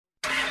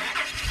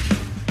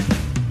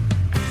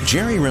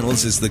Jerry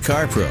Reynolds is the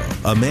car pro,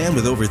 a man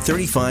with over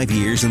 35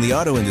 years in the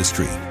auto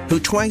industry, who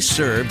twice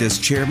served as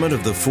chairman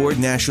of the Ford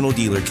National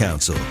Dealer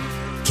Council.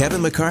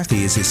 Kevin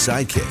McCarthy is his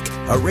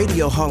sidekick, a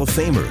radio Hall of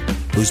Famer,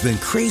 who's been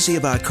crazy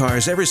about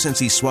cars ever since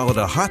he swallowed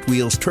a Hot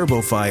Wheels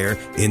Turbo Fire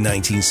in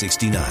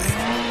 1969.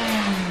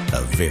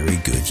 A very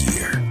good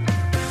year.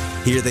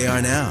 Here they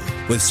are now,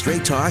 with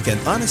straight talk and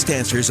honest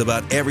answers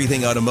about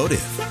everything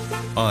automotive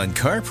on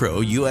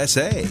CarPro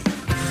USA.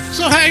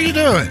 So how you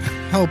doing?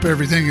 Hope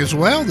everything is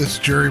well. This is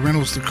Jerry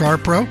Reynolds, the Car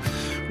Pro.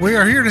 We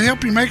are here to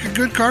help you make a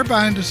good car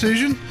buying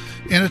decision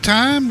in a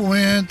time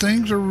when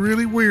things are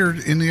really weird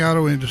in the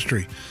auto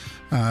industry.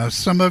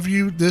 Some of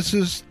you, this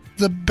is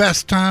the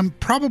best time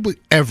probably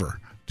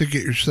ever to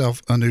get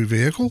yourself a new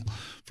vehicle.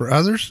 For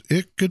others,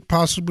 it could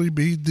possibly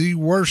be the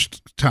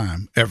worst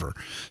time ever.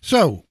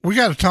 So we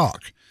got to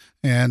talk.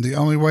 And the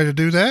only way to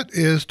do that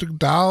is to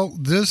dial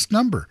this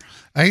number,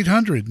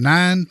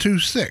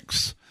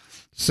 800-926-7777,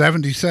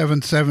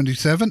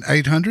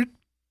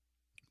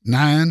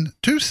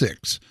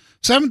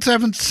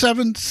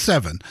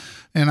 800-926-7777.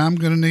 And I'm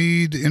going to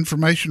need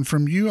information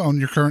from you on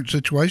your current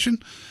situation.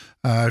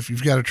 If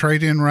you've got a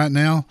trade-in right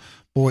now,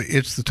 boy,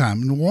 it's the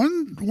time. And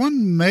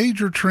one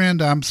major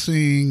trend I'm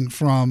seeing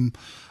from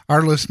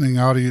our listening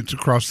audience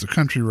across the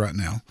country right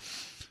now,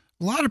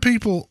 a lot of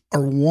people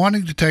are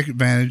wanting to take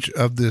advantage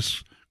of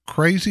this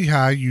crazy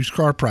high used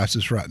car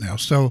prices right now.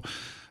 So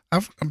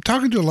I'm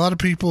talking to a lot of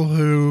people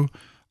who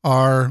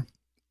are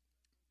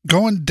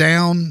going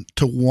down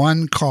to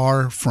one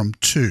car from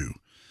two,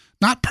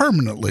 not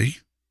permanently,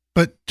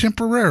 but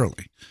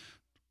temporarily.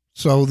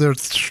 So their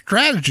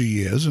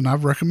strategy is, and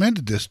I've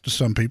recommended this to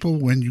some people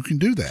when you can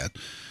do that,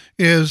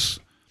 is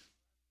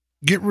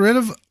get rid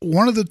of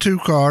one of the two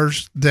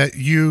cars that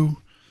you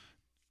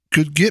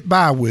could get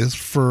by with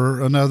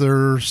for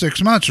another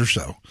 6 months or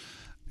so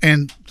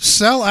and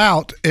sell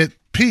out at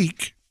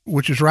peak,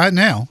 which is right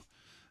now.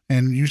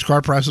 And used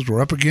car prices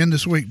were up again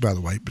this week, by the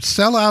way, but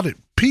sell out at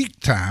peak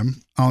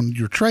time on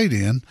your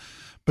trade-in,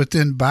 but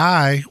then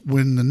buy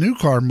when the new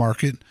car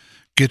market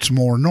gets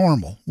more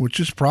normal, which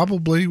is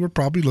we're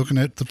probably looking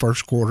at the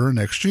first quarter of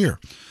next year.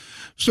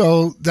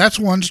 So that's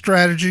one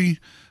strategy.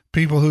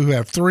 People who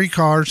have three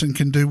cars and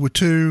can do with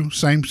two,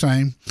 same.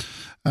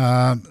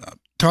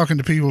 Talking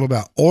to people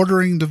about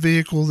ordering the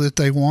vehicle that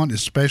they want,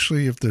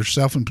 especially if they're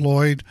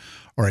self-employed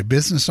or a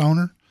business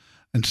owner.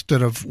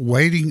 Instead of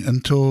waiting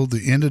until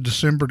the end of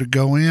December to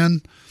go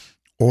in,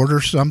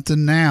 order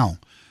something now.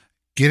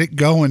 Get it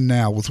going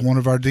now with one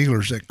of our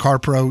dealers at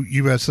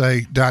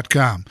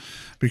carprousa.com.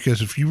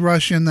 Because if you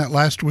rush in that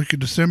last week of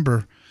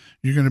December,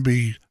 you're going to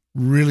be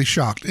really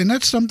shocked. And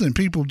that's something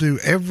people do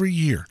every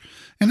year.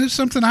 And it's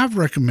something I've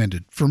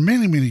recommended for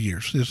many, many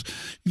years. Is,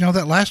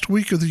 that last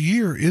week of the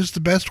year is the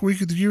best week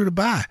of the year to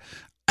buy.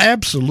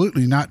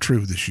 Absolutely not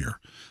true this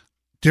year.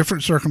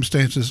 Different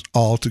circumstances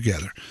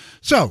altogether.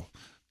 So,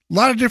 a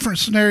lot of different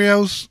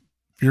scenarios.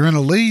 If you're in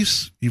a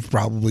lease, you've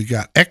probably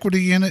got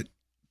equity in it.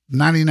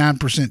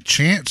 99%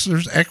 chance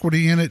there's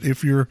equity in it.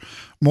 If you're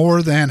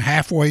more than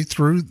halfway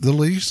through the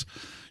lease,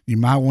 you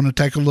might want to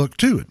take a look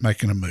too at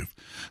making a move.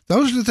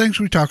 Those are the things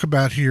we talk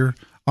about here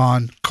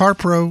on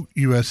CarPro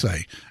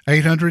USA.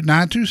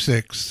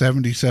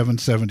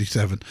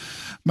 800-926-7777.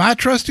 My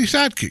trusty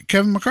sidekick,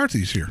 Kevin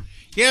McCarthy, is here.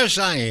 Yes,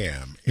 I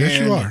am. Yes,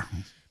 you are.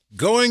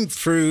 Going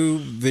through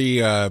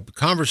the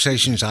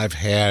conversations I've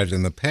had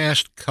in the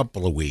past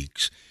couple of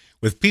weeks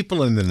with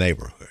people in the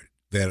neighborhood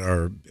that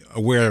are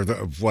aware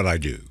of what I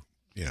do,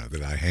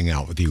 that I hang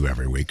out with you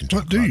every week and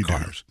talk about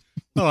cars.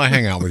 Well, I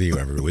hang out with you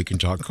every week and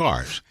talk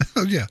cars.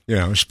 Oh, yeah.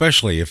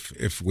 Especially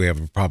if we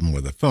have a problem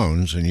with the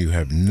phones and you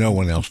have no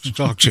one else to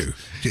talk to.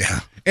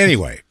 Yeah.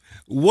 Anyway,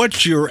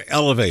 what's your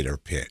elevator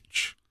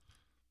pitch?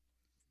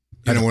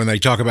 When they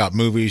talk about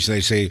movies,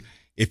 they say,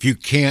 if you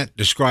can't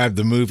describe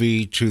the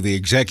movie to the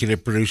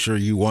executive producer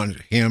you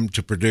want him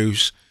to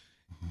produce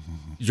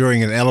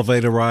during an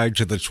elevator ride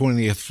to the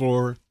 20th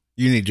floor,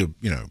 you need to,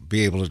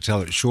 be able to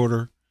tell it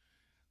shorter.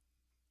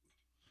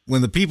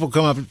 When the people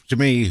come up to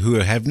me who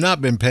have not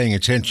been paying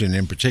attention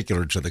in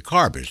particular to the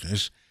car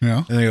business,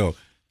 and they go,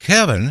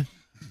 Kevin,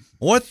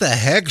 what the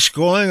heck's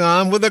going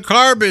on with the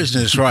car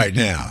business right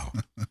now?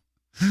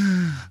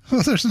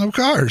 Well, there's no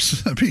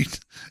cars. I mean,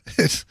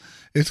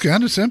 it's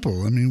kind of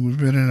simple. I mean, we've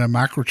been in a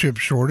microchip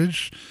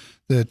shortage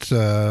that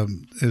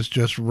has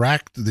just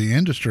racked the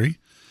industry.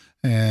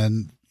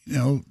 And,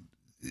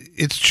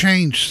 it's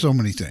changed so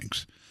many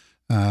things.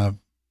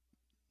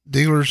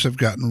 Dealers have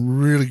gotten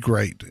really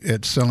great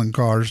at selling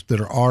cars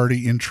that are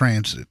already in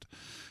transit.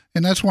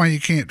 And that's why you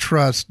can't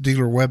trust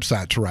dealer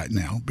websites right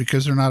now,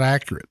 because they're not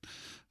accurate.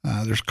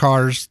 There's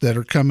cars that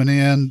are coming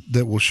in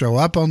that will show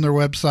up on their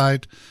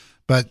website,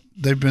 but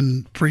they've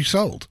been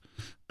pre-sold.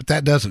 But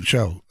that doesn't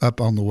show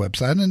up on the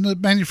website, and the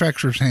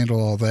manufacturers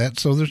handle all that,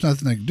 so there's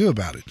nothing they can do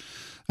about it.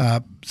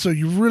 So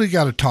you really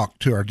got to talk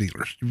to our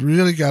dealers. You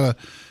really got to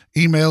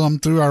email them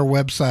through our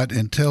website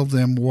and tell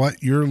them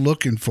what you're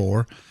looking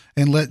for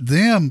and let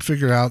them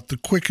figure out the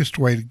quickest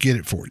way to get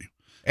it for you.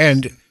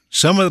 And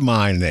some of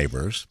my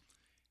neighbors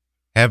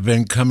have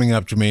been coming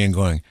up to me and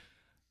going,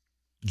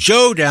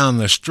 Joe down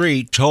the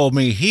street told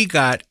me he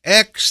got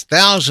X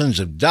thousands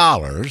of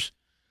dollars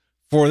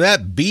for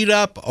that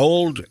beat-up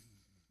old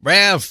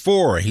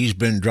RAV4 he's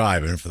been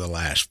driving for the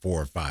last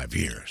 4 or 5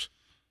 years.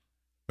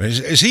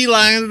 Is he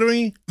lying to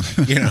me?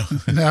 You know,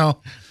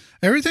 No,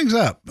 everything's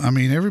up. I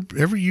mean,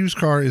 every used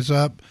car is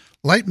up.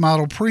 Late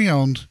model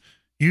pre-owned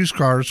used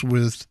cars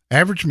with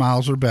average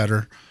miles or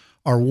better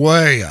are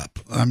way up.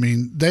 I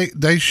mean,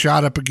 they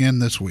shot up again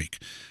this week,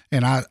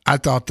 and I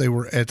thought they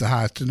were at the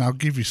highest. And I'll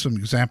give you some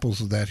examples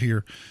of that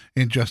here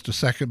in just a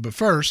second. But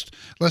first,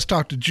 let's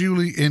talk to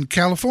Julie in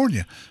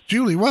California.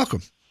 Julie,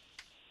 welcome.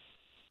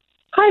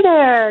 Hi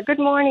there. Good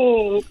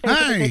morning. Thank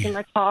you Hi. for taking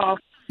my call.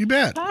 You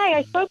bet. Hi,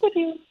 I spoke with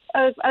you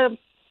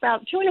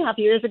about 2.5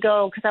 years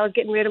ago because I was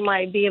getting rid of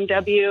my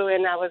BMW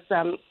and I was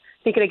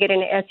thinking of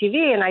getting an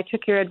SUV, and I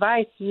took your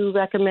advice. You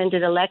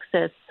recommended a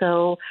Lexus,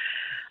 so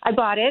I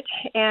bought it,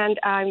 and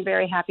I'm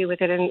very happy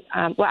with it. And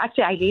well,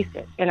 actually, I leased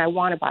it, and I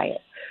want to buy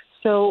it.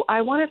 So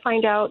I want to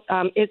find out,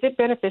 is it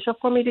beneficial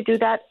for me to do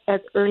that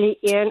as early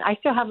in?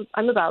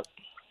 I'm about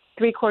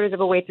 3/4 of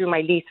a way through my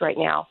lease right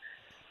now.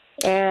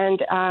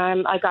 And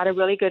I got a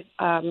really good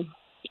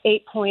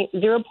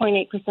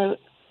 0.8%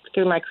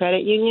 through my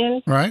credit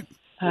union Right.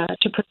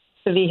 to purchase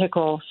the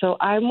vehicle. So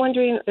I'm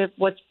wondering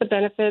what's the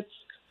benefits,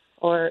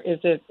 or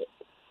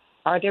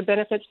are there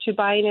benefits to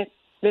buying it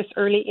this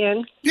early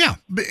in? Yeah,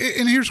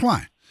 and here's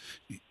why.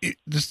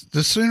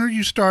 The sooner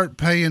you start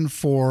paying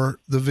for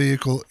the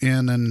vehicle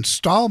in an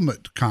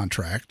installment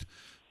contract,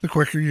 the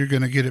quicker you're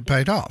going to get it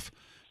paid off.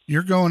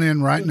 You're going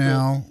in right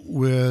now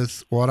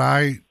with what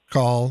I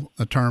call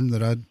a term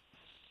that I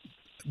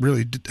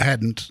really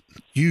hadn't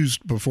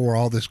used before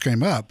all this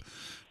came up.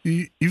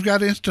 You've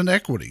got instant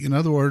equity. In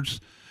other words,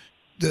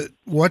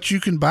 what you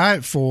can buy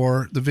it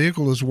for, the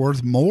vehicle is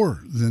worth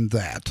more than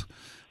that.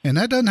 And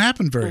that doesn't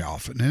happen very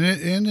often.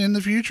 And in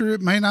the future,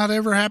 it may not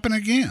ever happen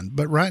again.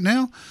 But right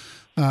now,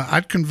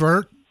 I'd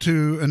convert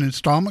to an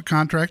installment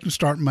contract and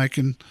start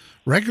making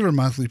regular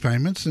monthly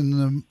payments.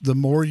 And the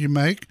more you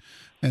make,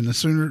 and the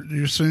sooner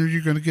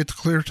you're going to get the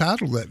clear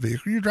title of that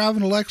vehicle. You're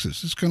driving a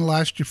Lexus; it's going to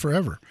last you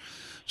forever.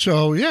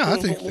 So yeah,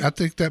 I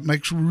think that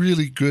makes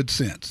really good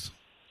sense.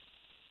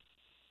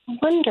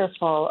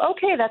 Wonderful.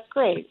 Okay, that's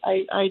great.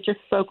 I just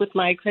spoke with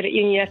my credit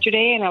union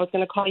yesterday, and I was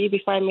going to call you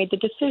before I made the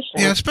decision.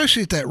 Yeah,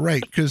 especially at that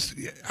rate, because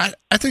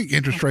I think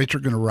interest rates are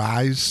going to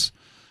rise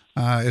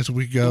as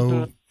we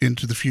go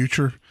into the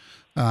future.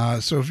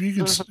 So if you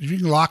can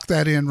lock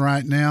that in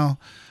right now.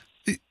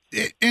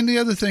 And the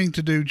other thing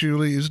to do,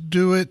 Julie, is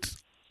do it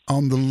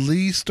on the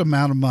least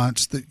amount of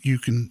months that you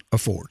can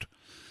afford.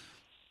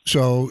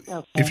 So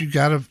if you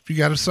got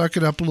to suck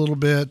it up a little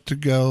bit to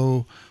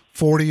go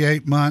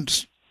 48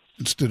 months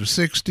instead of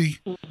 60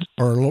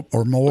 or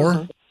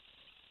more,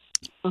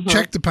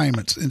 check the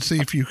payments and see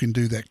if you can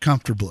do that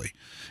comfortably.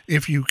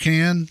 If you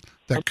can,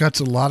 that cuts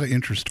a lot of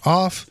interest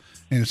off,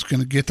 and it's going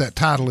to get that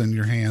title in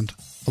your hand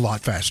a lot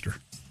faster.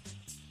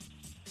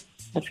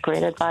 That's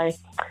great advice.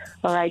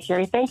 All right,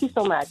 Jerry, thank you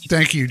so much.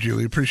 Thank you,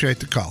 Julie. Appreciate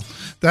the call.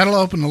 That'll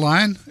open the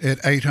line at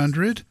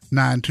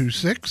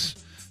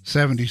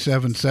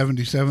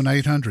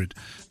 800-926-7777,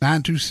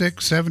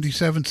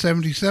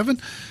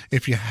 800-926-7777.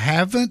 If you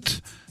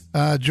haven't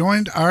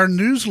joined our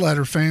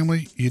newsletter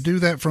family, you do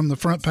that from the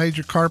front page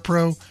of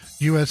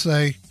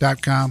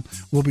CarProUSA.com.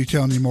 We'll be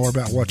telling you more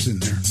about what's in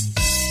there.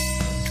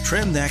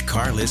 Trim that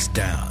car list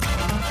down.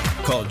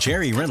 Call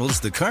Jerry Reynolds,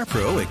 the Car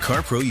Pro at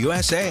CarPro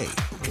USA.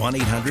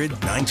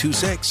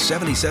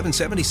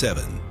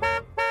 1-800-926-7777.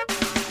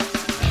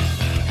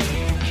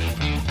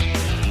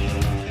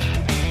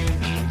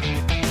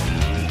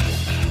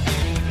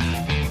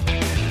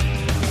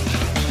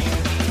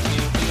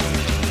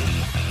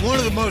 One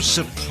of the most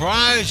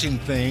surprising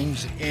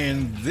things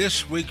in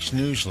this week's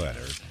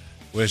newsletter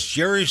was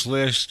Jerry's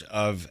list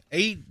of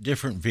 8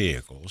 different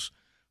vehicles.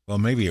 Well,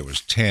 maybe it was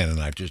 10, and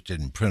I just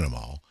didn't print them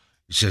all.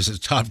 It says the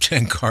top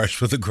 10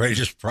 cars with the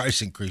greatest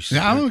price increases.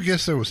 Yeah, I'm going to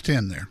guess there was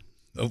 10 there.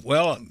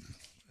 Well,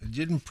 it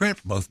didn't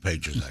print both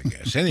pages, I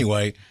guess.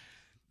 Anyway,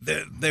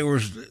 there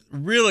was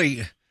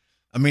really,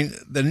 I mean,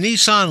 the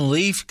Nissan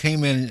Leaf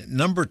came in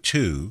number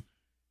 2.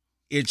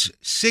 It's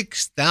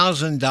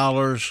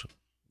 $6,000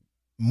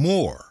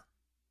 more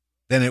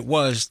than it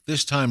was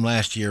this time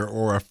last year,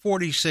 or a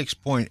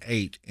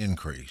 46.8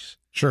 increase.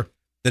 Sure.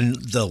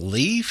 The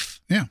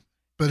Leaf? Yeah,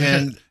 but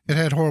it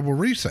had horrible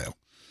resale.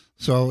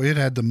 So it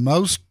had the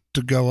most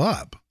to go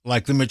up.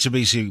 Like the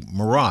Mitsubishi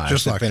Mirage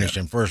Just that like finished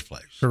that. in first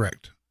place.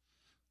 Correct.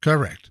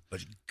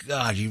 But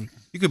God, you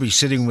could be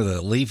sitting with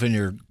a Leaf in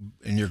your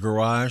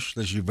garage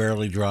that you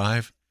barely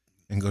drive,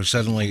 and go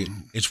suddenly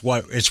it's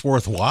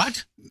worth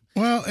what?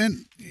 Well,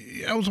 and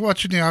I was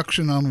watching the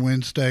auction on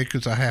Wednesday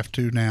because I have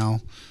to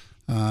now,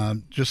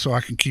 just so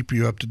I can keep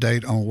you up to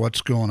date on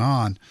what's going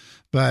on.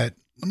 But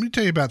let me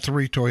tell you about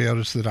 3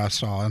 Toyotas that I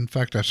saw. In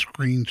fact, I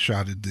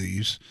screenshotted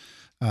these.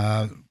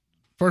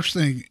 First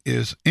thing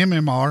is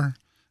MMR,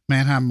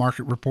 Manheim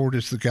Market Report,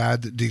 is the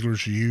guide that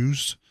dealers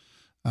use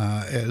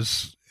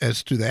as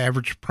to the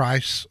average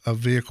price of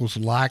vehicles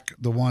like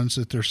the ones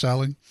that they're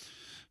selling.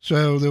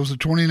 So there was a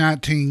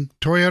 2019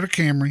 Toyota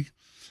Camry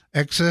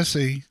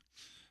XSE.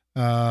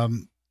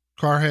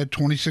 Car had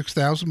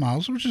 26,000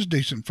 miles, which is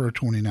decent for a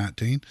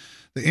 2019.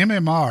 The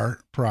MMR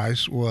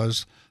price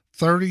was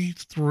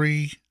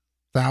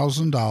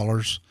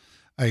 $33,000.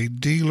 A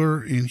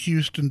dealer in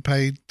Houston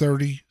paid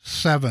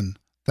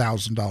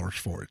 $37,000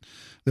 for it.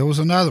 There was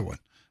another one,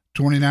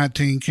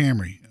 2019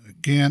 Camry.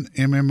 Again,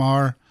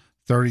 MMR,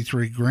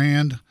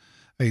 $33,000.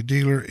 A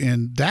dealer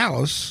in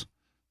Dallas,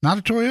 not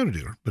a Toyota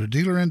dealer, but a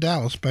dealer in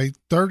Dallas paid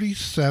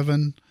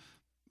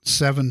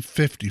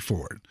 $37,750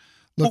 for it.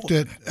 Looked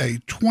at a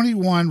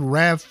 21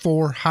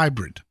 RAV4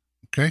 hybrid.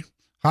 Okay,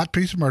 hot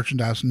piece of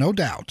merchandise, no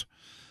doubt.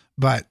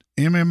 But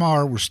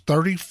MMR was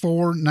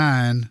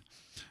 $34,900.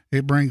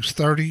 It brings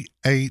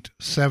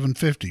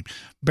 $38,750.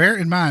 Bear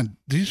in mind,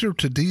 these are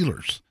to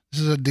dealers.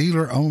 This is a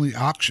dealer-only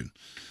auction.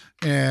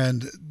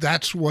 And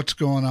that's what's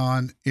going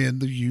on in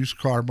the used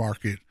car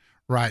market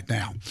right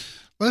now.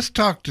 Let's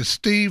talk to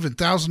Steve in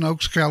Thousand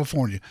Oaks,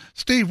 California.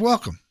 Steve,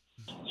 welcome.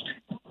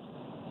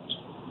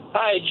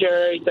 Hi,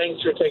 Jerry.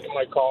 Thanks for taking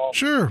my call.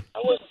 Sure. I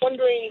was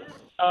wondering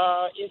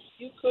if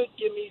you could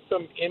give me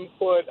some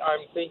input.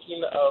 I'm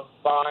thinking of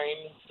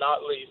buying,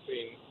 not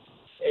leasing,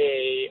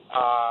 a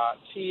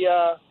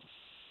Kia,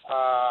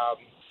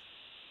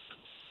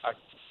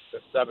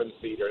 the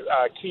seven-seater.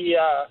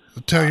 Kia.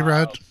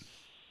 Telluride.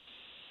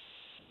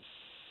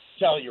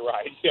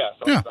 Telluride. Yes.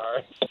 I'm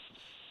sorry.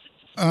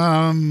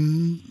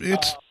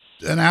 It's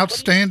an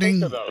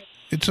outstanding.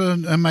 It's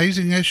an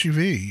amazing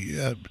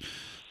SUV.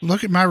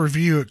 Look at my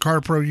review at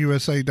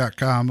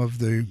CarProUSA.com of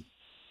the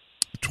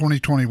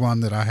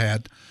 2021 that I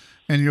had,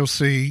 and you'll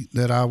see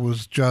that I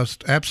was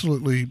just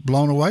absolutely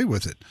blown away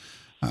with it.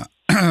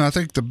 I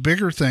think the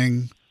bigger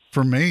thing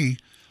for me,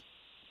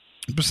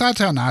 besides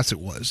how nice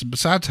it was,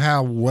 besides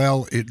how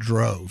well it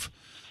drove,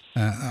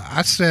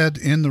 I said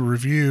in the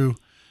review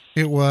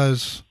it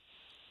was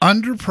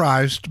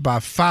underpriced by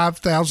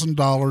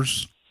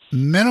 $5,000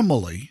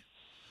 minimally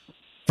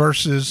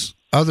versus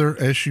other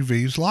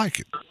SUVs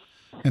like it.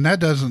 And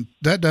that doesn't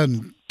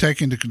take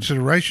into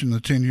consideration the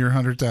 10-year,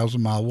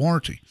 100,000-mile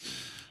warranty.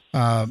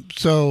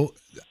 So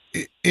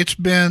it's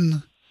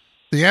been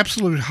the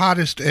absolute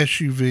hottest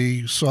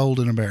SUV sold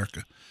in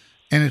America.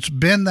 And it's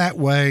been that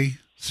way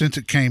since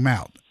it came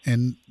out.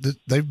 And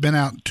they've been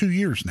out 2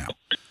 years now.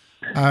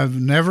 I've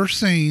never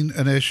seen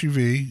an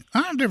SUV.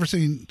 I've never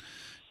seen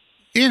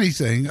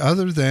anything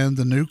other than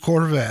the new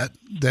Corvette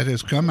that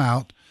has come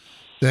out,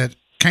 that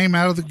came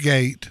out of the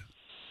gate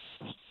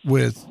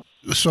with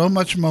so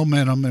much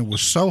momentum and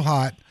was so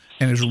hot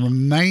and has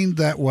remained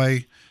that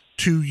way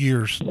 2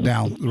 years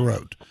down the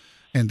road.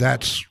 And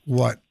that's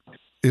what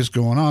is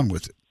going on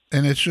with it.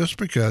 And it's just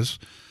because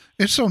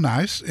it's so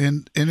nice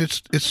and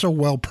it's so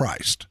well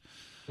priced.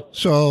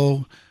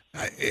 So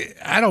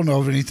I don't know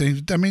of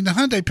anything. I mean, the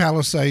Hyundai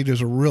Palisade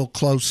is a real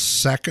close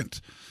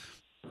second.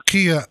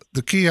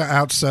 The Kia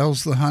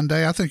outsells the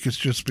Hyundai. I think it's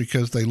just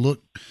because they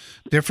look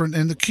different,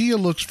 and the Kia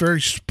looks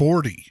very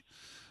sporty.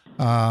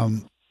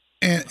 And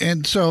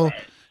so,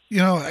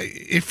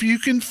 if you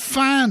can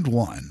find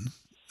one,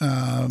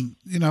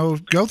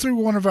 go through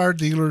one of our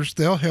dealers.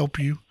 They'll help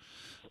you.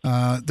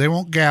 They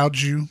won't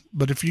gouge you.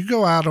 But if you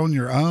go out on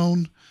your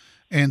own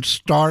and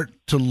start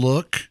to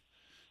look,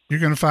 you're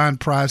going to find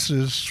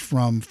prices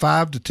from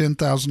 $5,000 to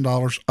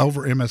 $10,000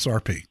 over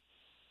MSRP.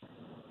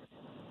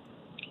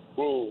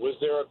 Ooh, was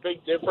there a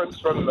big difference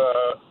from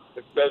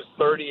it says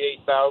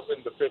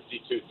 $38,000 to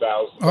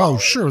 $52,000? Oh,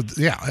 sure.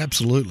 Yeah,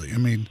 absolutely. I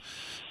mean,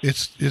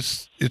 it's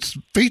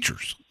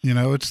features,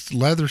 it's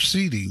leather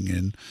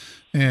seating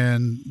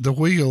and the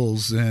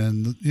wheels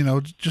and,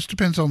 it just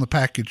depends on the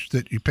package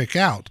that you pick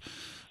out.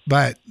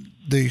 But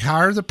the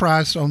higher the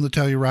price on the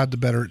Telluride, the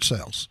better it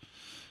sells.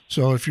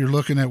 So if you're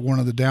looking at one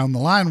of the down the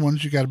line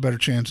ones, you got a better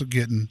chance of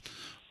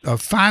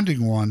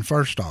finding one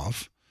first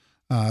off,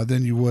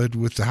 than you would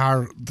with the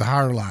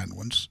higher line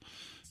ones.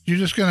 You're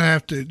just going to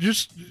have to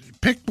just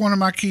pick one of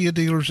my Kia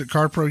dealers at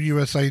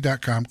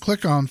CarProUSA.com,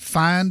 click on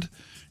Find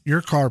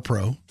Your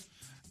CarPro,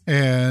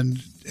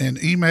 and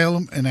email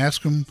them and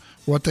ask them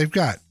what they've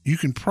got. You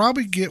can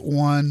probably get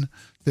one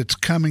that's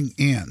coming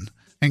in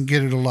and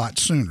get it a lot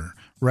sooner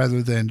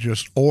rather than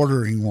just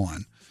ordering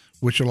one,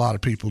 which a lot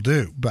of people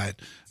do. But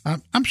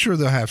I'm sure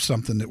they'll have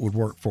something that would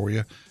work for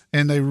you.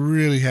 And they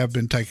really have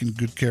been taking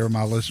good care of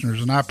my listeners,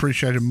 and I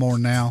appreciate them more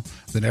now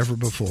than ever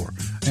before.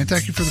 And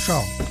thank you for the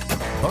call.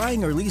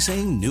 Buying or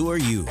leasing, new or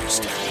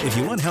used. If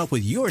you want help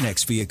with your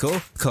next vehicle,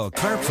 call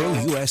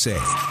CarPro USA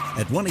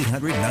at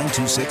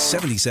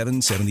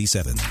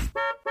 1-800-926-7777.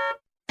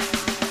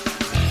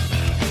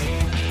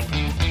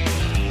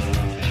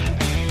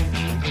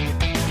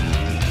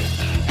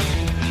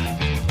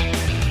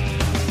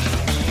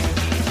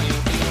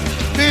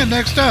 And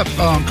next up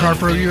on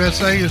CarPro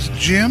USA is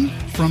Jim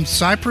from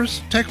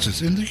Cypress,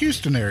 Texas, in the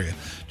Houston area.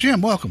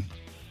 Jim, welcome.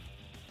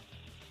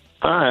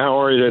 Hi, how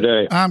are you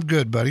today? I'm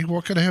good, buddy.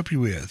 What can I help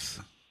you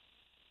with?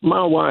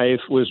 My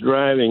wife was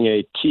driving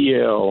a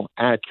TL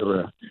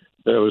Acura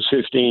that was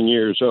 15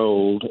 years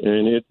old,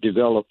 and it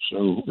developed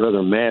some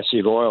rather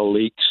massive oil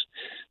leaks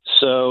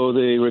So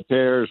the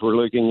repairs we're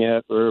looking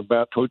at were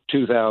about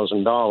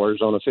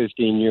 $2,000 on a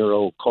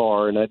 15-year-old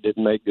car, and that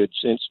didn't make good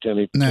sense to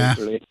me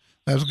particularly. Nah,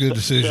 that was a good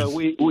decision. So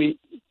we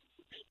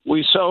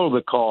sold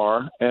the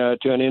car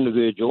to an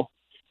individual,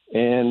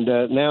 and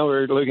now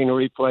we're looking to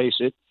replace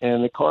it.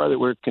 And the car that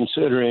we're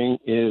considering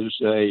is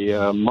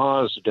a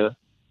Mazda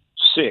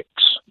 6.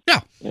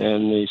 Yeah.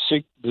 And the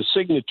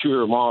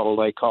signature model,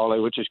 they call it,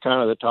 which is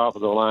kind of the top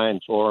of the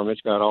line for them.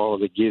 It's got all of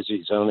the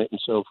gizzies on it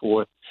and so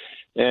forth.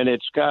 And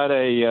it's got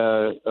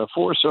a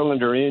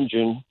 4-cylinder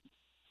engine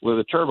with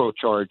a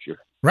turbocharger.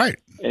 Right.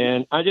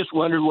 And I just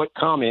wondered what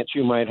comments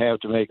you might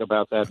have to make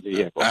about that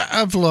vehicle.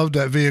 I've loved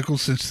that vehicle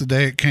since the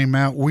day it came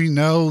out. We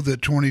know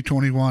that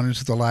 2021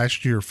 is the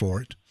last year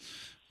for it.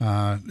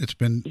 It's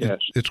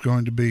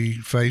going to be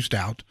phased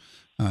out,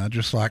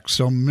 just like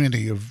so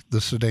many of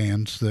the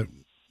sedans that,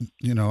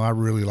 I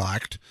really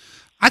liked.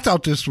 I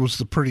thought this was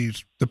the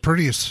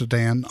prettiest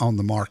sedan on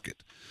the market.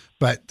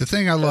 But the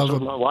thing I love, that's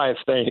what my wife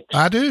thinks.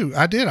 I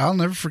did. I'll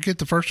never forget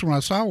the first one I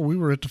saw. We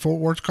were at the Fort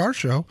Worth Car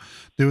Show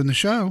doing the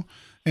show,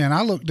 and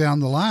I looked down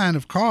the line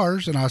of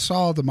cars and I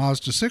saw the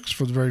Mazda 6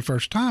 for the very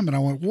first time, and I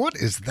went, "What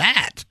is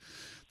that?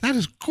 That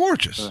is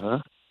gorgeous." Uh-huh.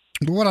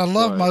 But what I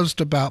love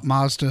most about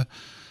Mazda,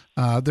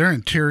 their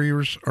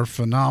interiors are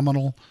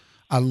phenomenal.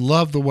 I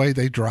love the way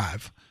they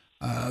drive.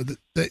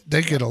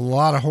 They get a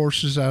lot of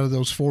horses out of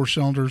those 4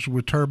 cylinders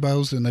with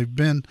turbos, and they've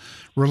been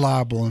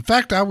reliable. In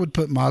fact, I would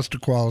put Mazda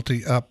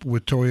quality up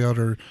with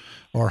Toyota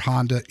or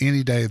Honda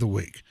any day of the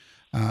week.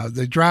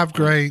 They drive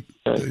great.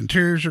 The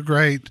interiors are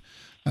great.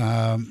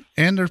 And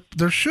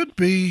that should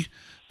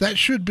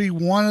be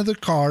one of the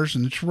cars,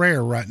 and it's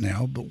rare right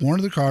now, but one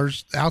of the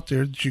cars out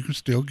there that you can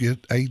still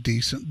get a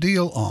decent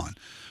deal on.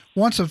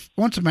 Once a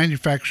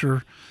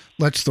manufacturer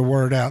lets the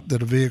word out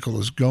that a vehicle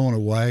is going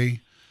away,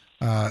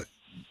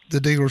 the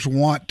dealers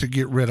want to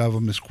get rid of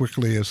them as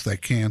quickly as they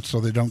can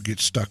so they don't get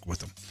stuck with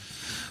them.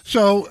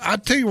 So I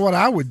tell you what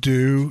I would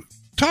do.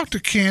 Talk to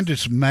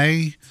Candace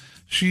May.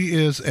 She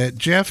is at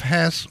Jeff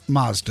Haas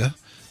Mazda.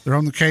 They're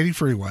on the Katy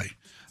Freeway.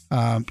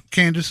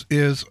 Candace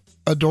is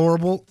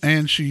adorable,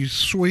 and she's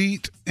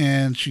sweet,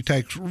 and she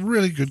takes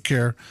really good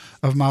care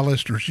of my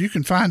listeners. You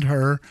can find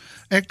her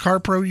at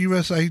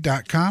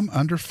carprousa.com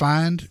under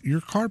Find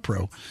Your Car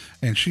Pro,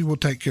 and she will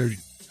take care of you.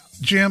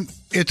 Jim,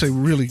 it's a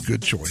really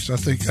good choice. I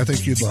think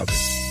you'd love it.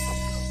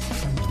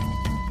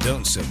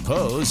 Don't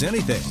suppose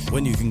anything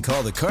when you can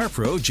call the Car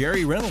Pro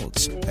Jerry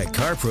Reynolds at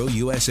CarPro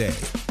USA,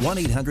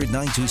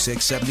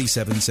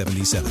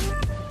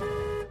 1-800-926-7777.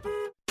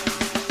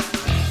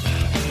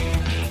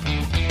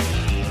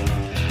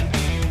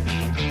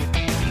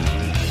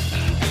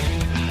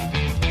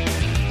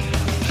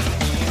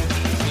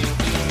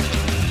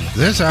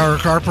 This hour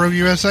of CarPro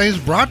USA is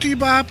brought to you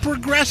by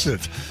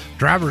Progressive.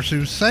 Drivers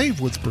who save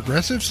with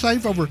Progressive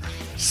save over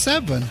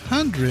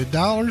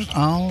 $700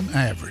 on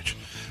average.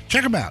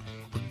 Check them out,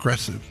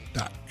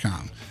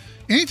 progressive.com.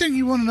 Anything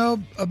you want to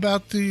know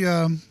about the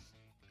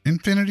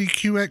Infiniti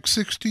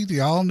QX60, the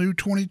all-new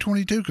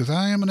 2022? Because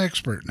I am an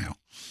expert now.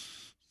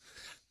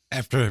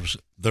 After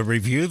the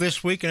review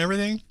this week and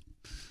everything?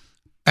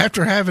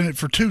 After having it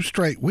for 2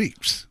 straight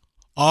weeks.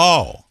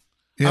 Oh.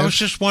 Yes. I was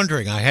just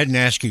wondering. I hadn't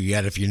asked you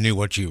yet if you knew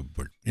what you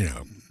were,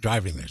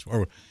 driving this.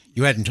 Or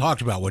you hadn't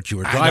talked about what you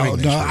were driving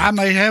this week. I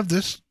may have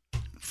this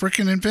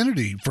freaking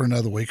Infiniti for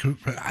another week.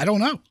 I don't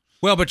know.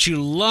 Well, but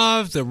you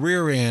love the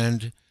rear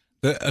end,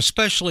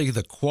 especially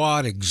the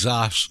quad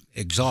exhaust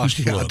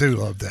Yeah, look I do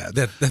love that.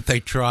 That they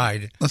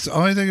tried. That's the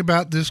only thing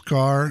about this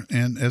car,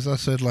 and as I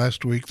said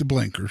last week, the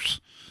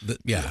blinkers.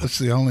 That's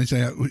the only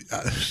thing.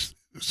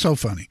 So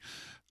funny.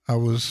 I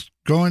was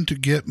going to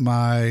get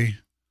my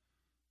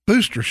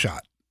booster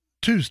shot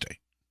Tuesday.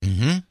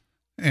 Mm-hmm.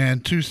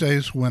 And Tuesday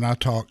is when I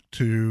talked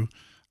to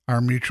our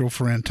mutual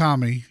friend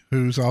Tommy,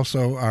 who's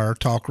also our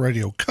talk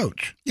radio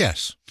coach.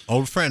 Yes,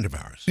 old friend of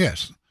ours.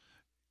 Yes.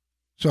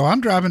 So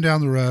I'm driving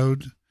down the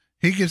road.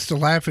 He gets to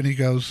laughing. He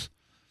goes,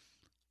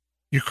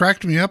 "You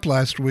cracked me up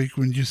last week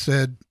when you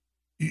said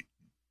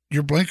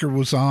your blinker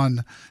was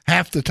on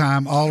half the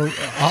time all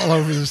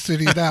over the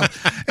city of Dallas."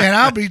 And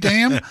I'll be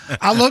damned,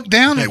 I looked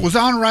down, it was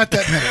on right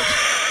that minute.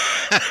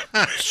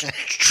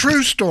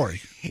 True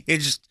story.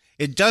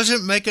 It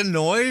doesn't make a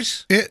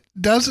noise? It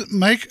doesn't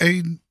make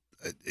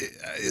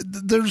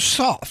they're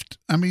soft.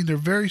 I mean, they're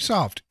very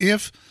soft.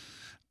 If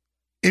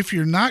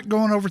you're not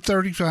going over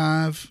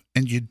 35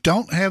 and you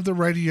don't have the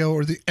radio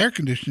or the air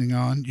conditioning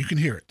on, you can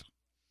hear it.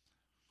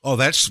 Oh,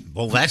 that's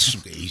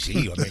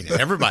easy. I mean,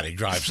 everybody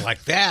drives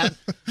like that.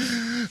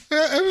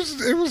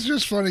 It was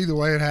just funny the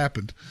way it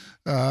happened.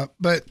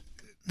 But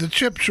the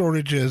chip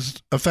shortage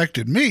has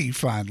affected me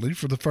finally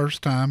for the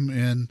first time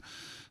in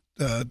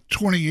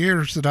 20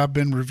 years that I've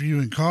been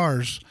reviewing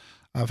cars.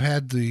 I've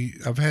had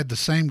the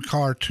same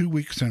car 2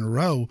 weeks in a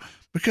row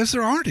because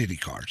there aren't any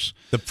cars.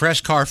 The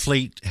press car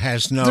fleet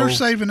has no. They're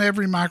saving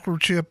every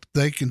microchip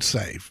they can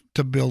save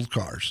to build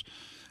cars.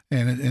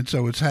 And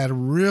so it's had a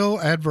real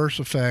adverse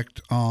effect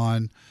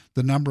on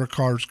the number of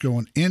cars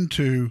going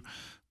into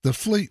the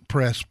fleet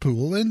press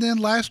pool. And then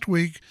last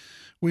week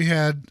we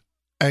had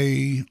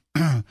a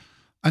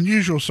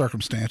unusual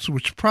circumstance,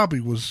 which probably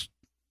was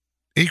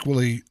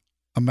equally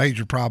a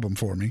major problem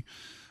for me.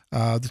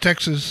 The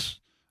Texas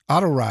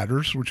Auto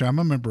Riders, which I'm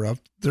a member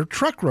of, their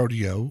truck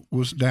rodeo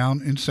was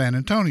down in San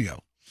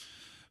Antonio.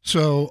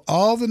 So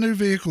all the new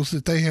vehicles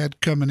that they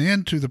had coming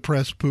into the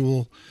press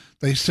pool,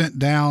 they sent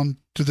down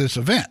to this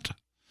event.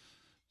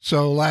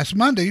 So last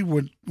Monday,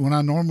 when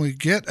I normally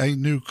get a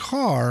new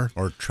car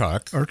or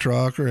truck or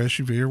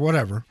SUV or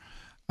whatever,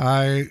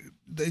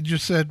 they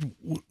just said,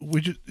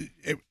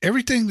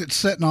 everything that's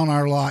sitting on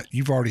our lot,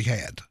 you've already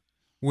had.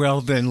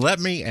 Well, then let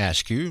me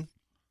ask you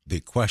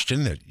the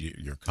question that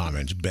your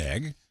comments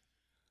beg.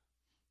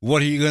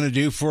 What are you going to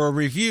do for a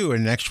review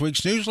in next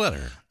week's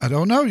newsletter? I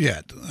don't know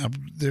yet.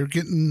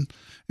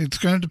 It's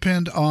going to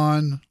depend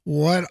on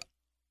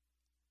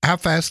how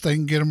fast they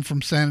can get them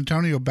from San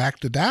Antonio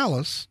back to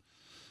Dallas.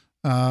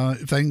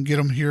 If they can get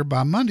them here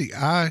by Monday.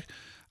 I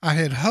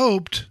had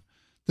hoped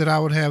that I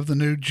would have the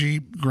new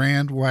Jeep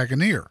Grand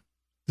Wagoneer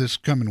this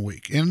coming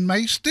week, and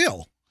may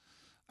still.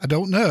 I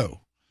don't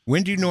know.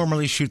 When do you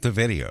normally shoot the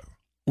video?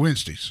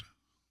 Wednesdays.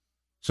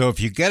 So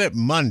if you get it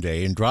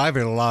Monday and drive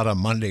it a lot on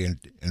Monday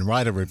and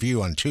write a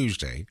review on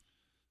Tuesday,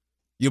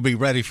 you'll be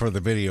ready for the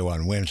video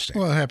on Wednesday.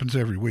 Well, it happens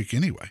every week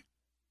anyway.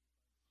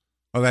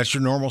 Oh, that's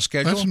your normal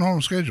schedule? That's a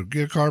normal schedule.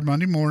 Get a car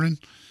Monday morning,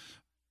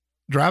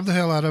 drive the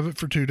hell out of it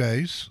for 2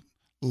 days.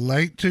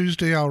 Late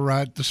Tuesday, I'll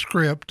write the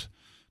script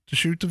to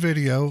shoot the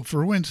video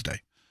for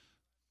Wednesday.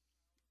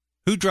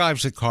 Who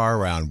drives the car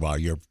around while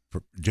you're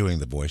doing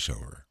the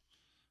voiceover?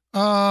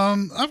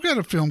 I've got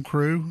a film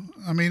crew.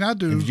 I mean, I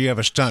do. And do you have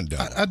a stunt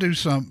double? I do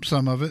some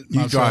of it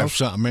You myself. drive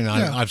some. I mean,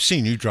 Yeah. I've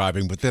seen you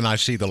driving, but then I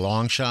see the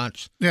long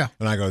shots. Yeah.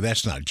 And I go,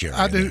 that's not Jerry.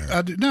 I do. there.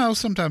 I do. No,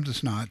 sometimes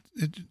it's not.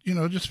 It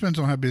just depends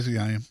on how busy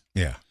I am.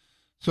 Yeah.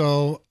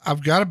 So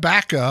I've got a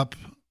backup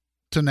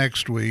to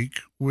next week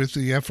with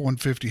the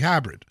F-150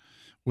 hybrid,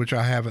 which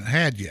I haven't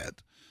had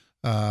yet.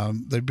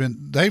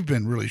 They've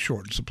been really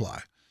short in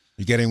supply.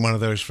 You getting one of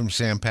those from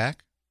Sam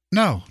Pack?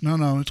 No.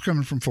 It's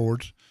coming from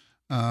Ford's.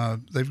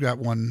 They've got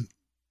one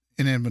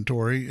in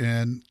inventory,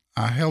 and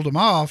I held them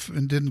off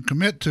and didn't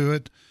commit to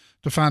it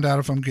to find out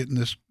if I'm getting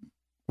this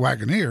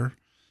Wagoneer,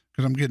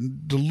 because I'm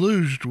getting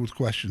deluged with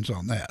questions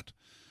on that.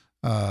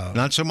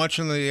 Not so much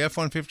on the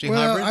F-150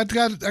 Well,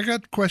 hybrid? I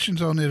got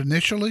questions on it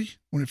initially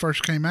when it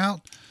first came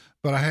out,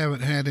 but I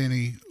haven't had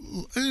any.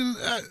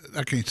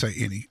 I can't say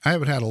any. I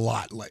haven't had a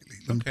lot lately.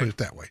 Let me put it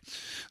that way.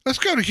 Let's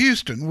go to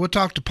Houston. We'll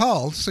talk to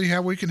Paul, see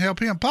how we can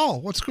help him.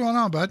 Paul, what's going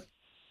on, bud?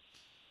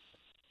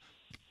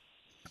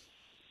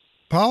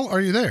 Paul,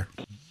 are you there?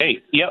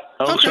 Hey, yep.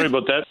 Oh, Okay. sorry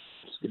about that.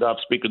 Get off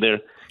speaker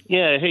there.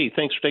 Yeah, hey,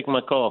 thanks for taking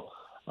my call.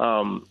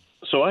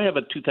 So I have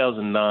a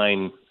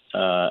 2009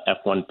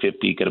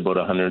 F-150, got about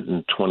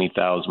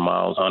 120,000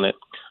 miles on it.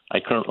 I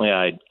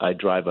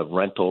drive a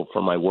rental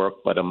for my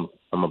work, but I'm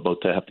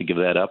about to have to give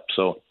that up.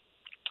 So,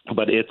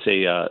 but it's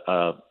a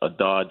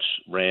Dodge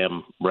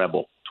Ram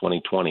Rebel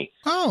 2020.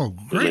 Oh,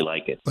 great. Really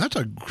like it. That's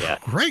a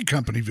great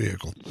company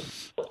vehicle.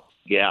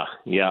 Yeah.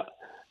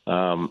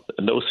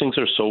 Those things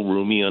are so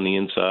roomy on the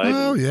inside.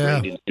 Oh, and yeah.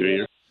 great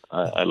interior.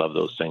 I love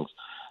those things.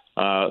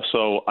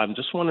 So I'm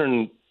just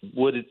wondering,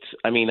 I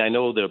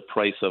know the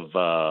price of,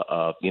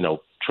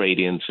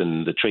 trade-ins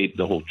and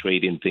the whole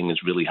trade-in thing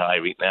is really high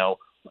right now.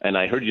 And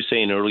I heard you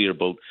saying earlier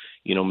about,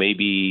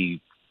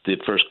 maybe the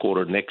first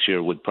quarter next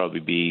year would probably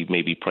be,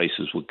 maybe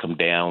prices would come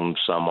down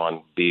some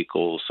on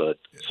vehicles.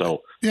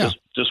 So Yeah.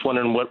 just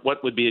wondering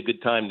what would be a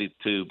good time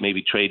to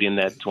maybe trade in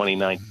that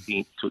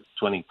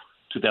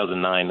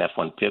 2009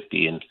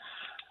 F-150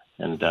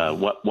 and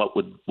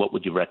what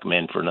would you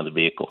recommend for another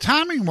vehicle?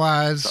 Timing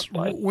wise,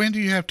 when do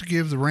you have to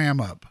give the Ram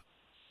up?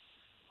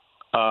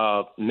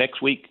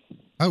 Next week.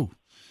 Oh,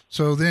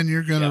 so then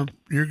you're gonna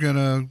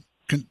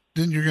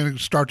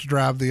start to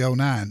drive the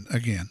 09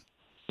 again.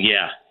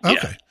 Yeah.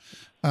 Okay.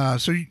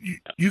 So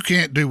you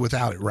can't do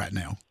without it right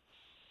now.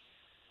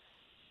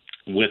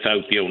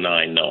 Without the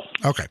 09, no.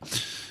 Okay.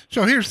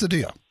 So here's the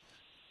deal.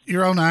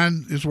 Your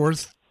 09 is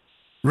worth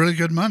really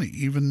good money,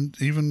 even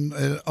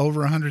at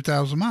over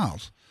 100,000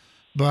 miles.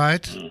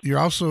 But you're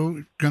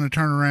also going to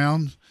turn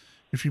around,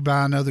 if you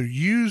buy another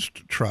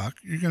used truck,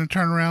 you're going to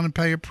turn around and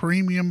pay a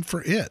premium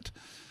for it.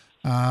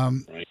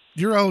 Right.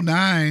 Your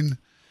 09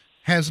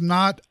 has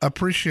not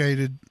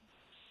appreciated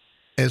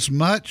as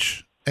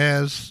much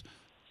as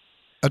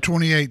a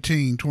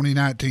 2018,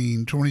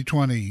 2019,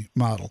 2020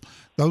 model.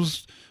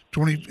 Those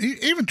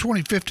even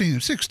 2015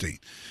 and 16,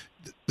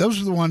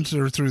 those are the ones that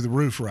are through the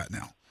roof right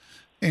now.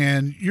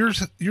 And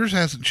yours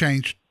hasn't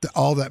changed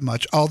all that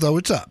much, although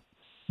it's up.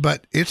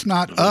 But it's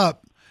not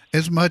up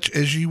as much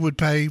as you would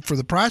pay for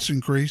the price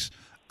increase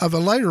of a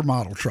later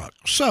model truck.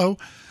 So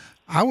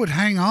I would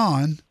hang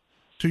on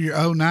to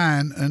your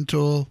 09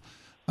 until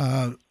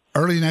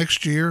early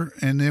next year,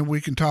 and then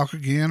we can talk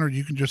again, or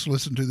you can just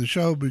listen to the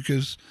show,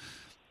 because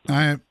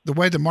the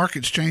way the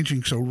market's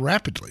changing so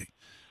rapidly,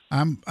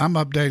 I'm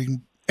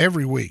updating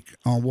every week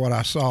on what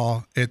I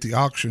saw at the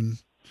auction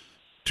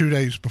 2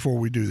 days before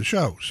we do the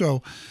show.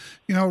 So,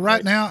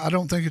 right now, I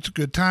don't think it's a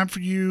good time for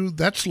you.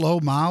 That's low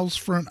miles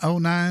for an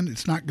 09.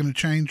 It's not going to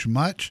change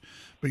much,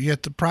 but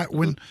yet the price,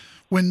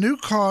 when new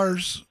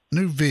cars,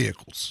 new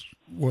vehicles,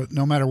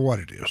 no matter what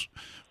it is,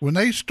 when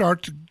they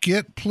start to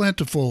get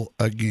plentiful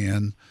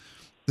again,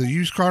 the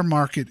used car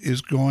market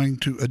is going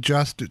to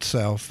adjust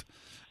itself,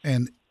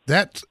 and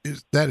that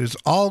is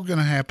all going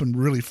to happen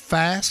really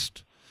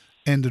fast,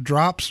 and the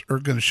drops are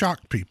going to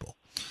shock people.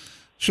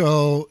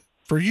 So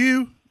for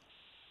you'd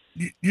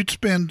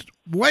spend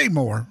way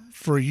more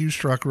for a used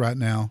truck right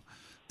now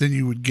than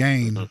you would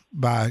gain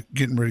by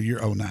getting rid of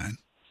your 09.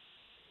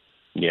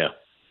 Yeah.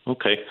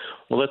 Okay.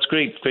 Well, that's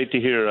great. Great to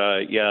hear.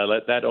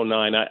 That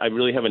 09, I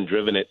really haven't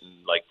driven it in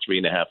like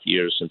 3.5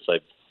 years since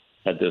I've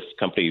had this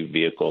company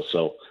vehicle.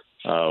 So,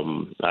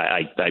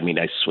 I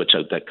switch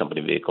out that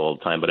company vehicle all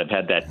the time, but I've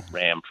had that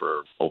Ram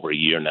for over a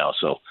year now.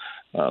 So,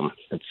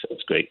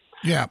 it's great.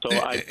 Yeah. So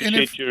I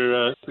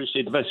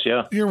appreciate the advice.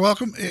 Yeah. You're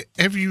welcome.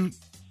 Have you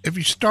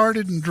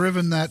started and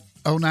driven that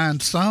 09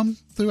 some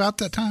throughout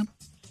that time?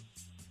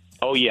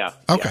 Oh yeah.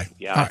 Okay.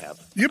 Yeah, I have.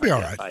 You'll be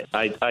all right.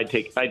 I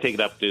take it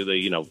up to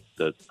the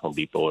Home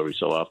Depot every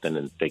so often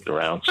and take it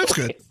around. That's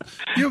good.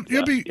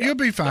 You'll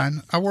be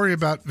fine. I worry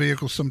about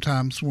vehicles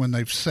sometimes when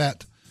they've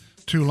sat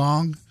too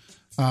long.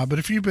 But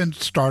if you've been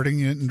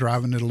starting it and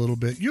driving it a little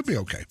bit, you'll be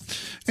okay.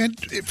 And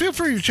feel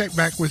free to check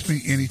back with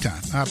me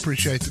anytime. I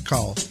appreciate the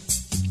call.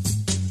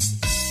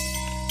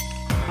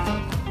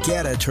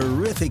 Get a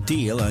terrific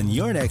deal on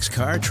your next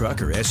car,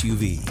 truck, or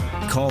SUV.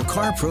 Call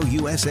CarPro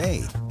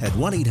USA at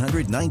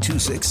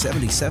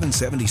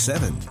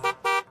 1-800-926-7777.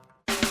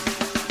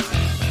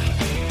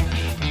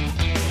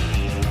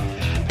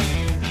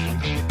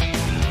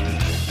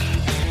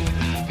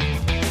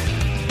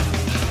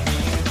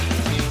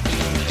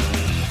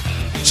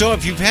 So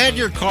if you've had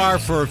your car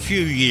for a few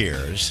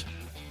years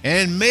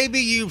and maybe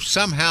you've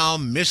somehow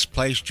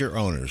misplaced your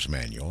owner's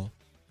manual,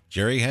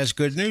 Jerry has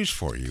good news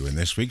for you in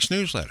this week's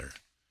newsletter.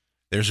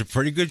 There's a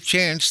pretty good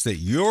chance that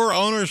your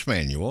owner's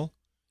manual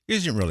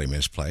isn't really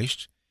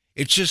misplaced.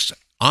 It's just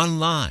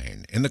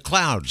online in the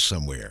cloud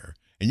somewhere,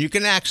 and you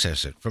can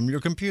access it from your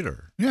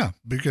computer. Yeah,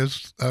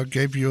 because I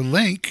gave you a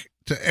link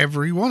to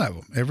every one of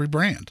them, every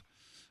brand.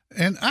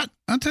 And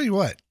I'll tell you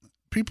what,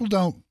 people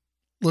don't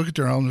look at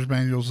their owner's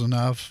manuals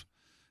enough.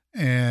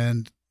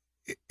 And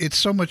it's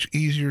so much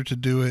easier to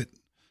do it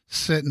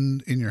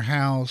sitting in your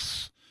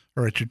house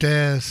or at your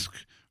desk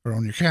or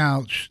on your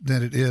couch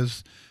than it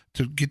is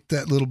to get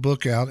that little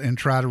book out and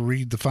try to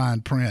read the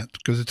fine print,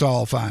 because it's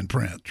all fine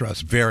print,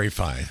 trust me. Very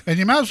fine. And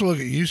you might as well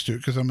get used to it,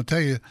 because I'm going to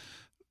tell you,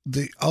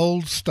 the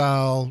old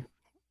style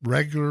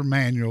regular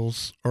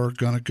manuals are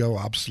going to go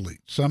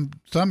obsolete. Some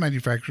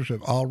manufacturers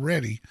have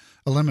already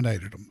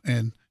eliminated them,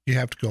 and you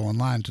have to go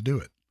online to do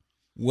it.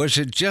 Was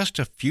it just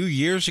a few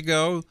years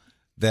ago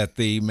that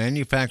the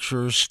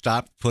manufacturers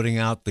stopped putting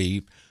out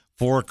the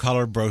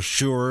 4-color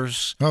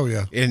brochures? Oh,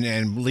 yeah.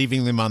 And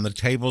leaving them on the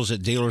tables at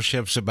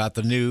dealerships about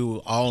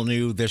the all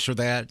new this or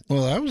that?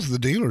 Well, that was the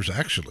dealers,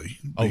 actually.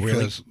 Oh,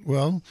 really?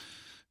 Well,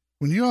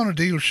 when you own a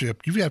dealership,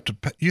 you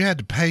had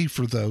to pay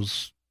for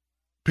those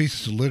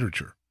pieces of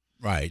literature.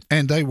 Right.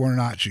 And they were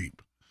not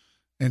cheap.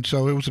 And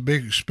so it was a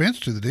big expense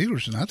to the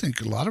dealers. And I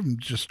think a lot of them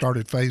just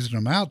started phasing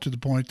them out to the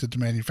point that the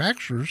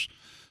manufacturers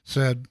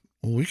said,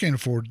 well, we can't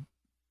afford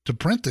to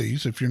print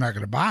these if you're not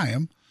going to buy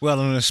them. Well,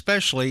 and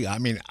especially, I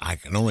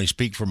can only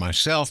speak for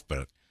myself,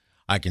 but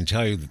I can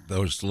tell you that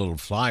those little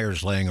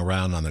flyers laying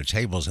around on the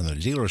tables in the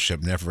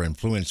dealership never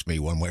influenced me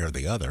one way or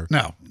the other.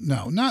 No,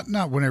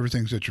 not when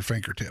everything's at your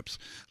fingertips.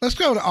 Let's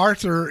go to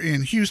Arthur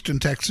in Houston,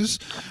 Texas.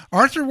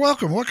 Arthur,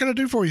 welcome. What can I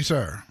do for you,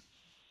 sir?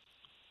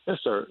 Yes,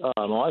 sir.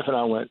 My wife and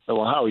I went.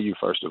 Well, how are you,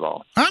 first of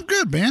all? I'm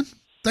good, man.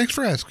 Thanks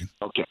for asking.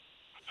 Okay.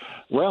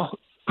 Well,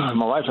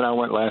 my wife and I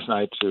went last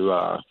night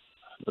to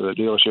the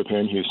dealership here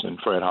in Houston,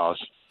 Fred Haas.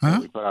 Huh?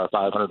 We put our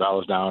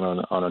 $500 down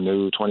on a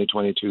new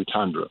 2022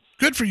 Tundra.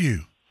 Good for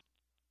you.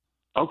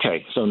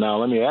 Okay, so now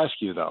let me ask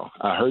you though.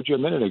 I heard you a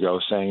minute ago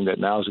saying that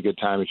now is a good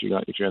time if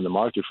you're in the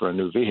market for a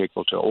new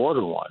vehicle to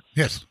order one.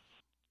 Yes.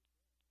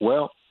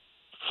 Well,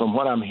 from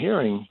what I'm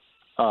hearing,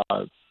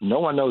 no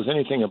one knows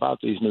anything about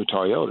these new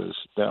Toyotas.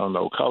 They don't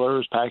know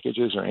colors,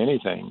 packages, or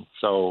anything.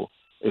 So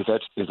is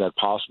that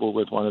possible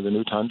with one of the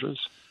new Tundras?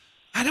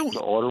 I don't to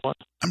order one.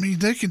 I mean,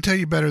 they can tell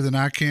you better than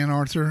I can,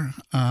 Arthur.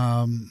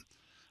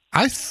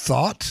 I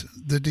thought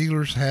the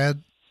dealers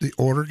had the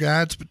order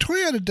guides, but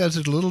Toyota does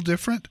it a little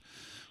different.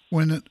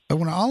 When an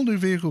all-new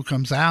vehicle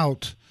comes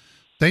out,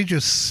 they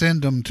just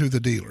send them to the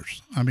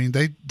dealers. I mean,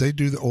 they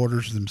do the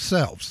orders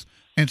themselves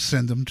and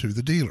send them to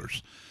the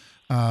dealers.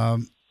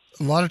 A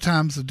lot of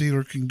times the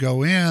dealer can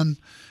go in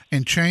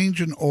and change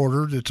an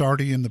order that's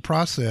already in the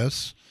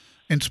process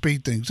and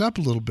speed things up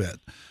a little bit.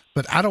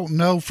 But I don't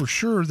know for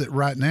sure that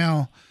right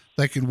now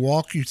they can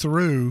walk you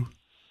through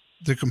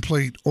the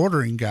complete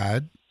ordering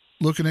guide,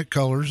 looking at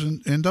colors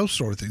and those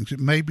sort of things. It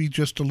may be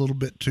just a little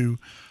bit too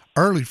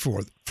early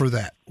for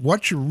that.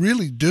 What you're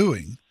really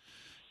doing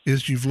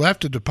is you've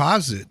left a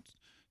deposit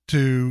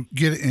to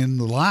get in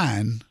the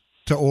line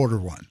to order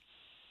one.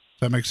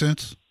 Does that make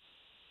sense?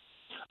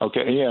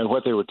 Okay, yeah,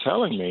 what they were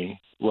telling me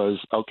was,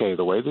 okay,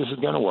 the way this is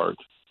going to work,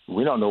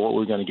 we don't know what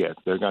we're going to get.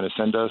 They're going to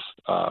send us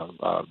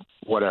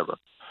whatever.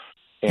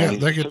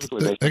 And they get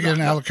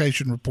an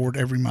allocation report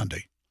every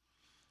Monday.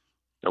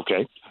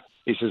 Okay.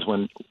 He says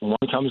when one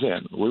comes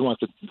in, we want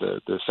the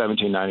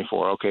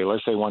 1794. Okay,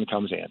 let's say one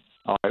comes in.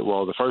 All right,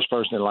 well, the first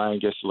person in line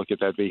gets to look at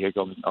that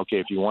vehicle. Okay,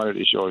 if you want it,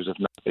 it's yours. If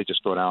not, they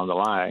just go down the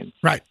line.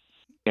 Right.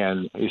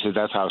 And he said,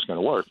 that's how it's going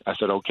to work. I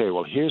said, okay,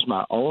 well, here's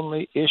my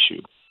only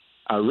issue.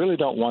 I really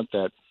don't want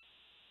that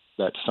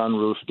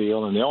sunroof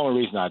deal. And the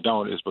only reason I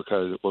don't is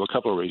because, well, a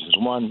couple of reasons.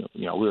 One,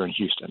 we're in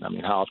Houston. I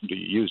mean, how often do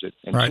you use it?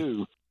 And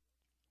two,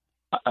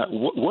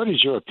 what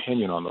is your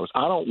opinion on those?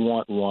 I don't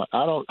want one.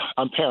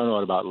 I'm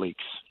paranoid about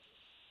leaks.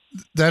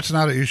 That's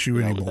not an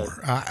issue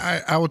anymore.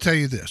 I will tell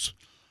you this.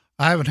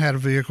 I haven't had a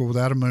vehicle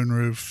without a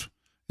moonroof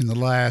in the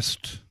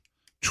last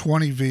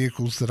 20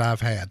 vehicles that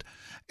I've had.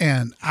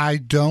 And I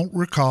don't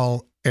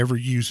recall ever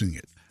using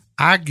it.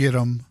 I get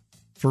them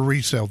for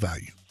resale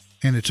value,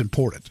 and it's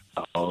important.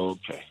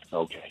 Okay.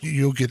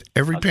 You'll get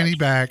every penny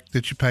back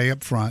that you pay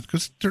up front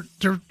because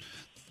they're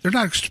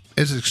not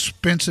as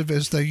expensive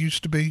as they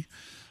used to be.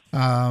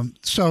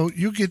 So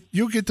you'll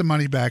get the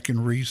money back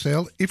in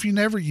resale if you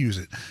never use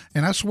it.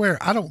 And I swear,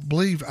 I don't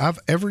believe I've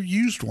ever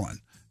used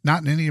one,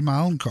 not in any of my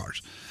own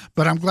cars.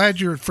 But I'm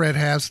glad you're at Fred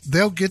Haas.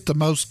 They'll get the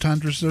most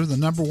Tundras. They're the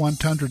number one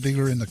Tundra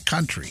dealer in the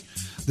country.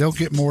 They'll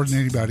get more than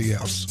anybody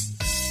else.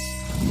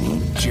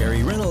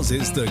 Jerry Reynolds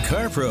is the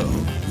Car Pro.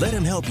 Let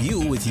him help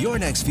you with your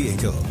next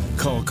vehicle.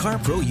 Call Car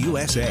Pro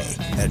USA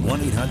at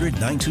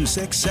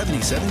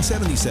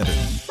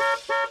 1-800-926-7777.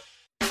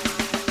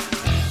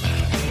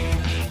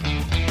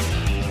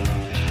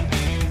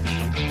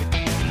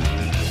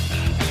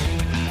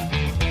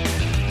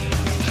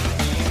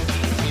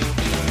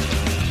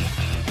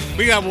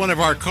 We got one of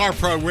our Car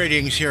Pro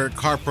ratings here at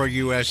Car Pro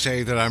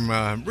USA that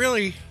I'm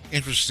really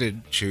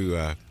interested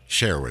to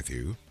share with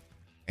you.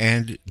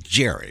 And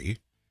Jerry.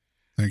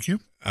 Thank you.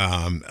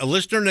 A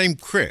listener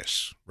named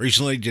Chris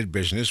recently did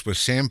business with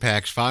Sam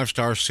Pack's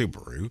 5-star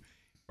Subaru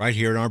right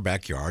here in our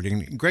backyard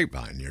in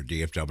Grapevine near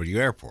DFW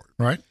Airport.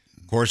 Right.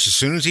 Of course, as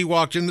soon as he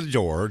walked in the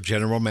door,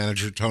 General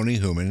Manager Tony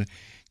Human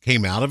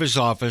came out of his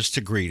office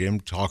to greet him,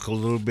 talk a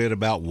little bit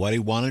about what he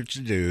wanted to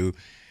do,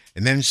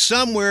 and then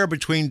somewhere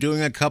between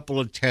doing a couple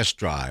of test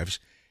drives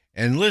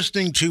and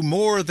listening to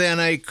more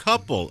than a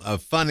couple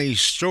of funny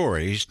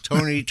stories,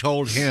 Tony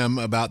told him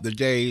about the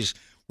days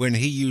when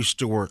he used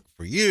to work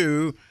for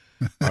you.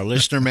 Our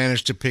listener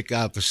managed to pick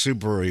out the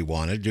Subaru he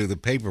wanted, do the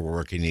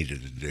paperwork he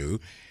needed to do,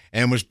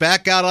 and was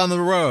back out on the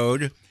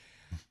road,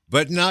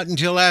 but not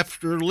until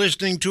after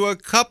listening to a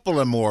couple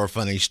of more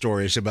funny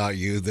stories about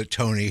you that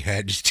Tony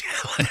had to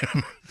tell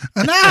him.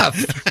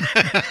 Enough!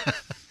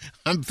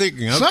 I'm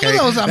thinking, okay. Some of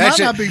those I might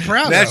not be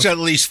proud of. That's at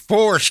least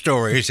four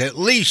stories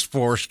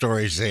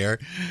there.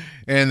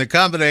 And the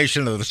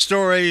combination of the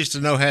stories,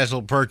 the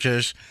no-hassle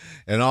purchase,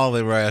 and all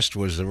the rest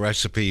was the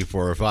recipe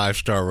for a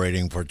 5-star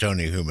rating for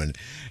Tony Human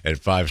at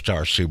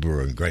 5-star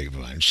Subaru and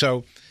Grapevine.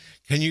 So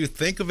can you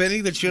think of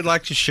any that you'd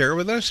like to share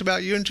with us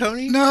about you and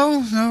Tony? No,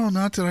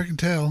 not that I can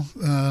tell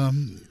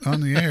on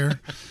the air.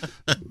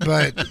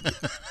 But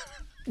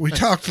we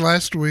talked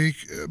last week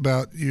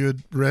about you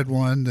had read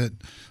one that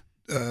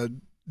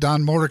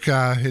Don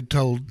Mordecai had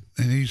told,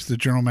 and he's the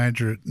general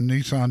manager at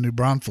Nissan New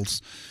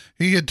Braunfels.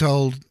 He had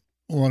told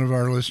one of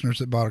our listeners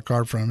that bought a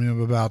car from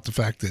him about the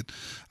fact that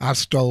I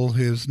stole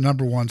his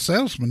number one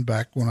salesman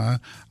back when I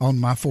owned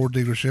my Ford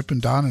dealership,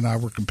 and Don and I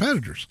were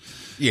competitors.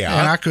 Yeah.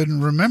 And I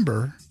couldn't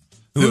remember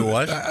who it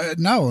was.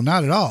 No,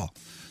 not at all.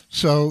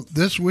 So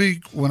this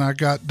week when I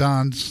got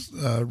Don's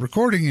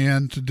recording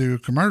in to do a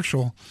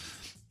commercial,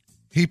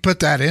 he put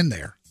that in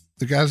there.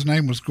 The guy's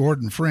name was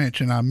Gordon French,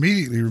 and I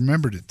immediately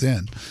remembered it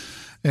then.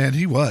 And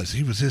he was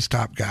his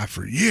top guy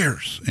for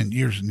years and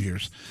years and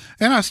years.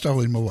 And I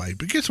stole him away.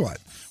 But guess what?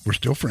 We're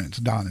still friends,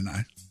 Don and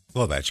I.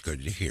 Well, that's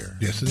good to hear.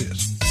 Yes, it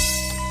is.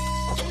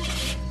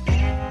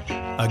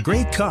 A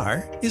great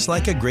car is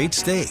like a great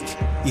steak.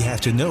 You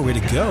have to know where to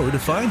go to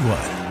find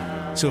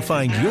one. So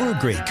find your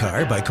great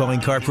car by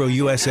calling CarPro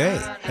USA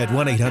at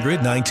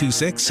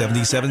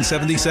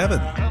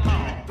 1-800-926-7777.